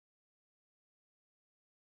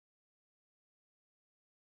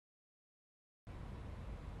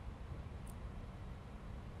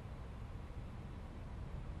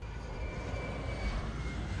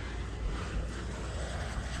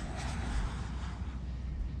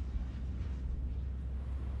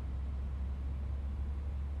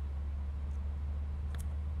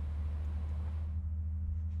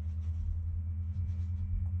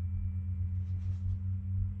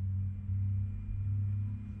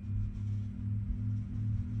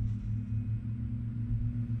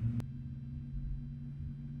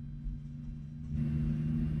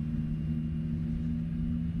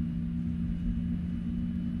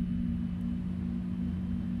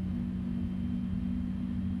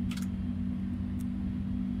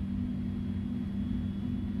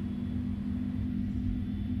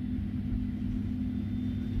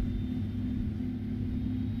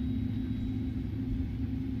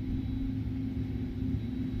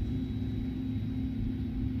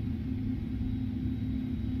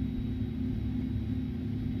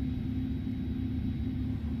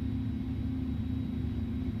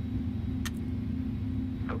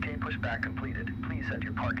pushback completed. Please set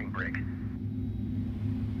your parking brake.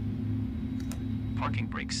 Parking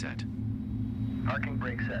brake set. Parking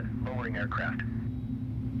brake set. Lowering aircraft.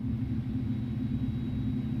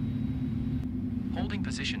 Holding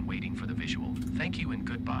position waiting for the visual. Thank you and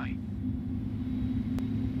goodbye.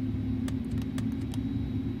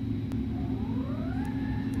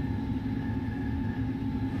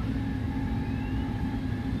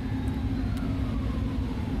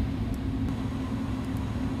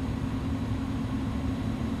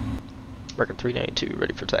 American 392,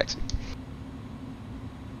 ready for taxi.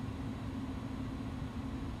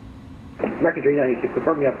 American 392,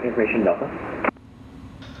 confirm you have information Delta.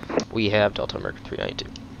 We have Delta American 392.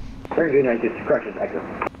 American 392, corrections, Echo.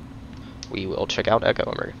 We will check out Echo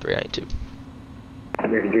American 392.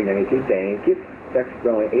 American 392, thank you. Next,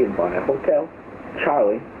 runway 8 by Hotel,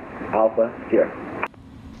 Charlie, Alpha, Sierra.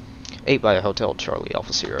 8 by Hotel Charlie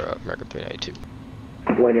Alpha Sierra American 392.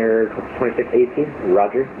 Winner 2618,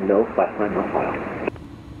 Roger, no flight plan on file.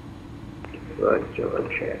 Roger,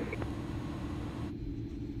 check.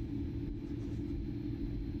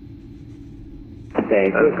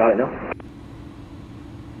 Thank you, got it now.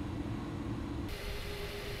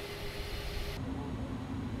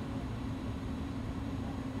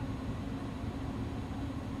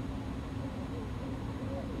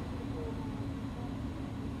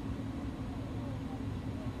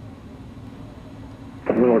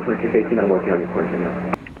 Winner 2618, I'm working on your course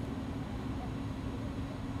now.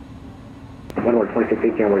 Winner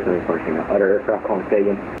 2618, I'm working on your course now. Other aircraft calling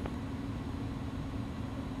stadium.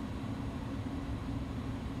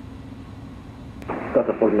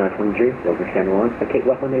 Delta 4923, over channel 1. Take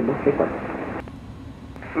left on Able, take left.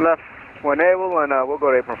 Left when able, and we'll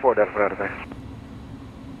go to apron 4, Delta for that.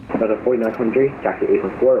 Delta 4923, taxi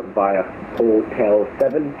 814 via Hotel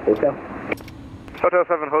 7, Hotel. Hotel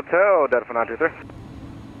 7, Hotel, Delta for 923.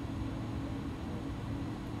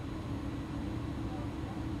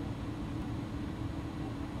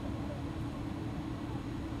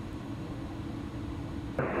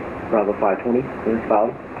 Bravo 520, is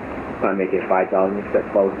followed. Plan make it 5,000, expect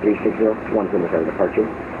follow 360, 1 kilometer departure.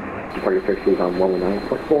 Departure fixed is on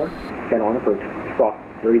 119.4, channel on approach, squawk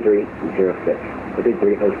 3306, or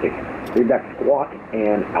 3306. Read back squawk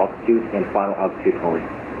and altitude and final altitude only.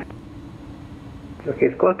 Okay,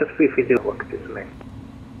 squawk to 330, work this way.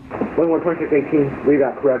 112618, read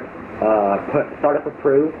back correct, startup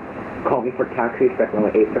approved, call me for taxi, expect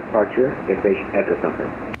runway 8 departure, destination Echo something.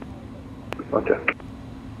 Roger.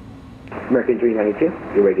 American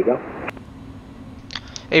 392, you're ready to go.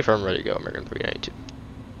 Affirm, ready to go, American 392.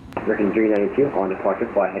 American 392, on departure,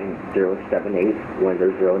 fly heading 078, wind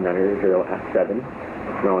 090 at 7,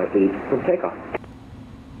 runway 8 from takeoff.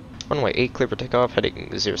 Runway 8, clear for takeoff,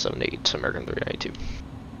 heading 078, American 392.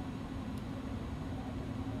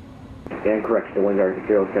 And correction, the winds are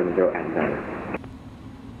 070 at 9.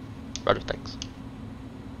 Roger, thanks.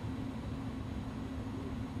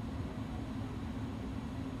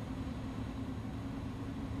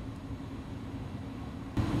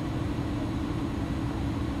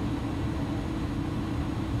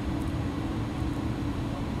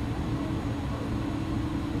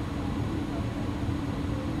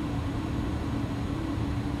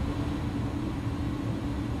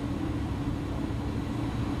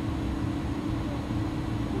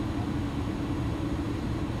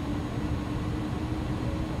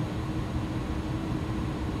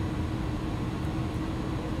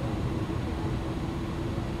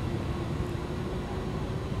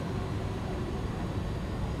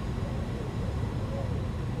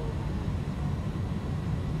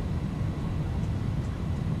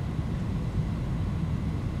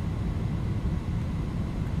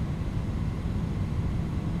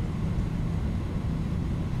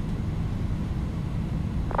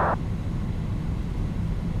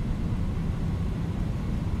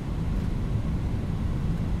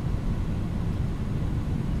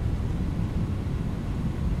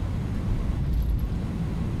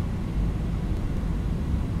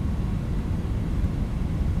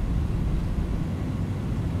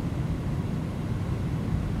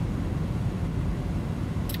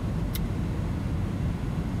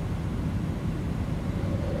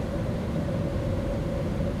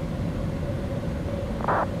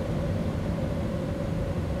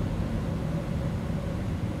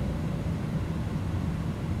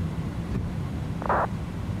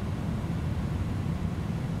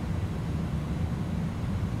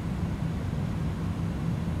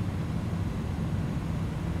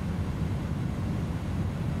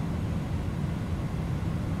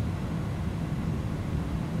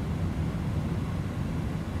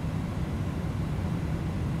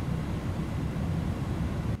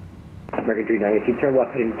 American 392, turn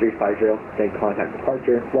left heading 350, then contact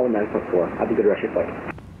departure, 119.4. Have a good rest of your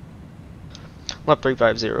flight. Left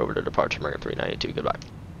 350 over to departure, American 392, goodbye.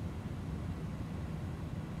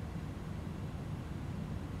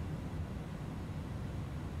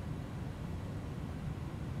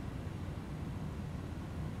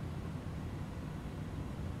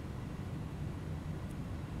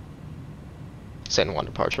 Send 1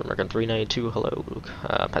 departure, American 392, hello,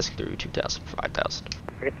 passing through 2,000, 5,000.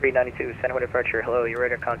 American 392, San Juan departure, hello, you're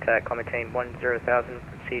ready to contact, call maintain 10,000,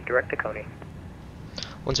 proceed direct to Coney.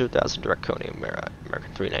 10,000, direct Coney,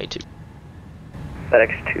 American 392.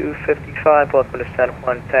 FedEx 255, welcome to San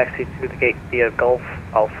Juan, taxi to the gate via Gulf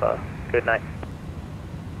Alpha, good night.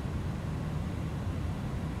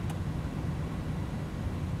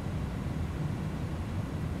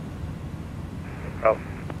 Oh.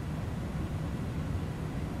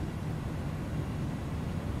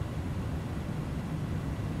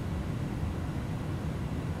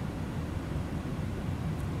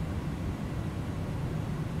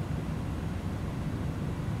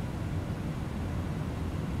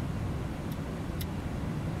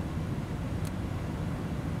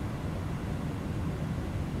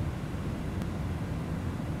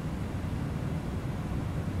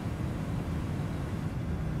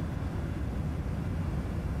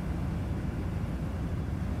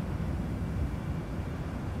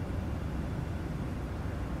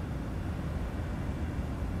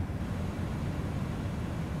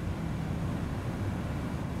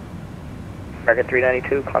 American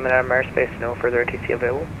 392, climbing out of airspace, no further ATC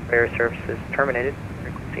available. Air services terminated.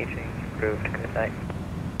 Frequency change approved. Good night.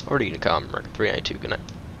 Already to come, American 392, good night.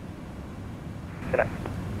 Good night.